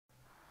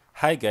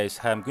Hi guys,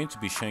 I'm going to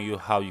be showing you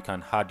how you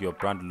can add your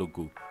brand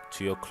logo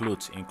to your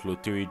clothes in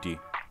Clo3D.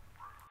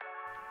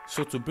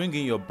 So to bring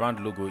in your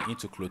brand logo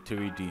into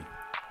Clo3D,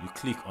 you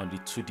click on the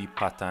 2D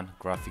pattern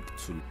graphic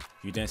tool.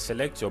 You then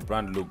select your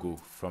brand logo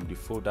from the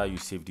folder you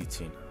saved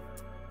it in.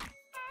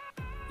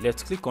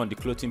 Left click on the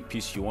clothing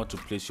piece you want to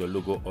place your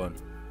logo on.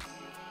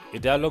 A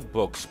dialog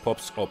box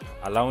pops up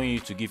allowing you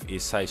to give a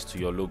size to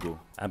your logo.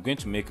 I'm going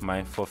to make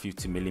mine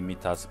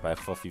 450mm by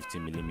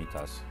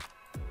 450mm.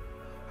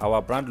 Our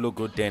brand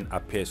logo then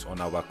appears on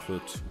our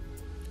cloth.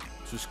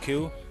 To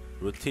scale,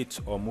 rotate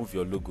or move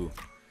your logo,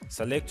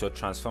 select your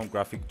transform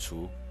graphic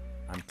tool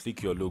and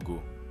click your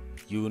logo.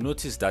 You will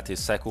notice that a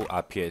cycle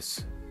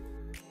appears.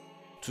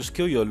 To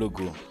scale your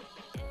logo,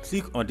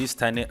 click on this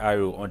tiny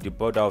arrow on the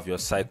border of your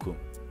cycle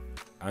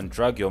and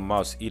drag your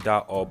mouse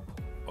either up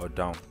or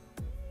down.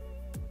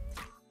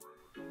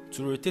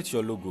 To rotate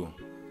your logo,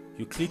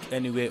 you click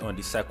anywhere on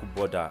the cycle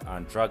border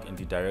and drag in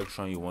the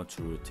direction you want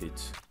to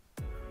rotate.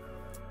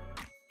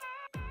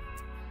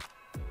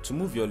 To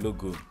move your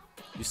logo,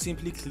 you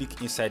simply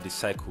click inside the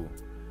cycle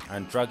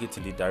and drag it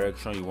in the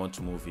direction you want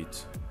to move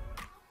it.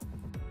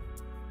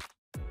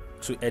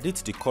 To edit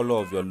the color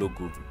of your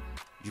logo,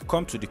 you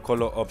come to the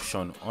color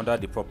option under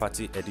the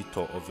property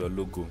editor of your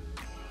logo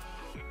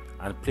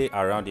and play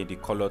around in the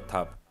color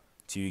tab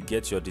till you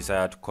get your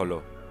desired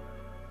color.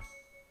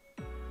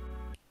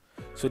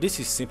 So this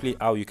is simply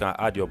how you can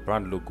add your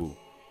brand logo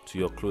to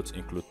your clothes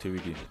in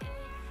Clo3D.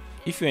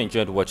 If you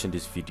enjoyed watching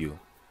this video,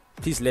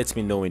 please let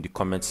me know in the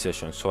comment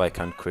section so I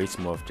can create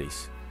more of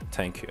this.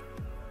 Thank you.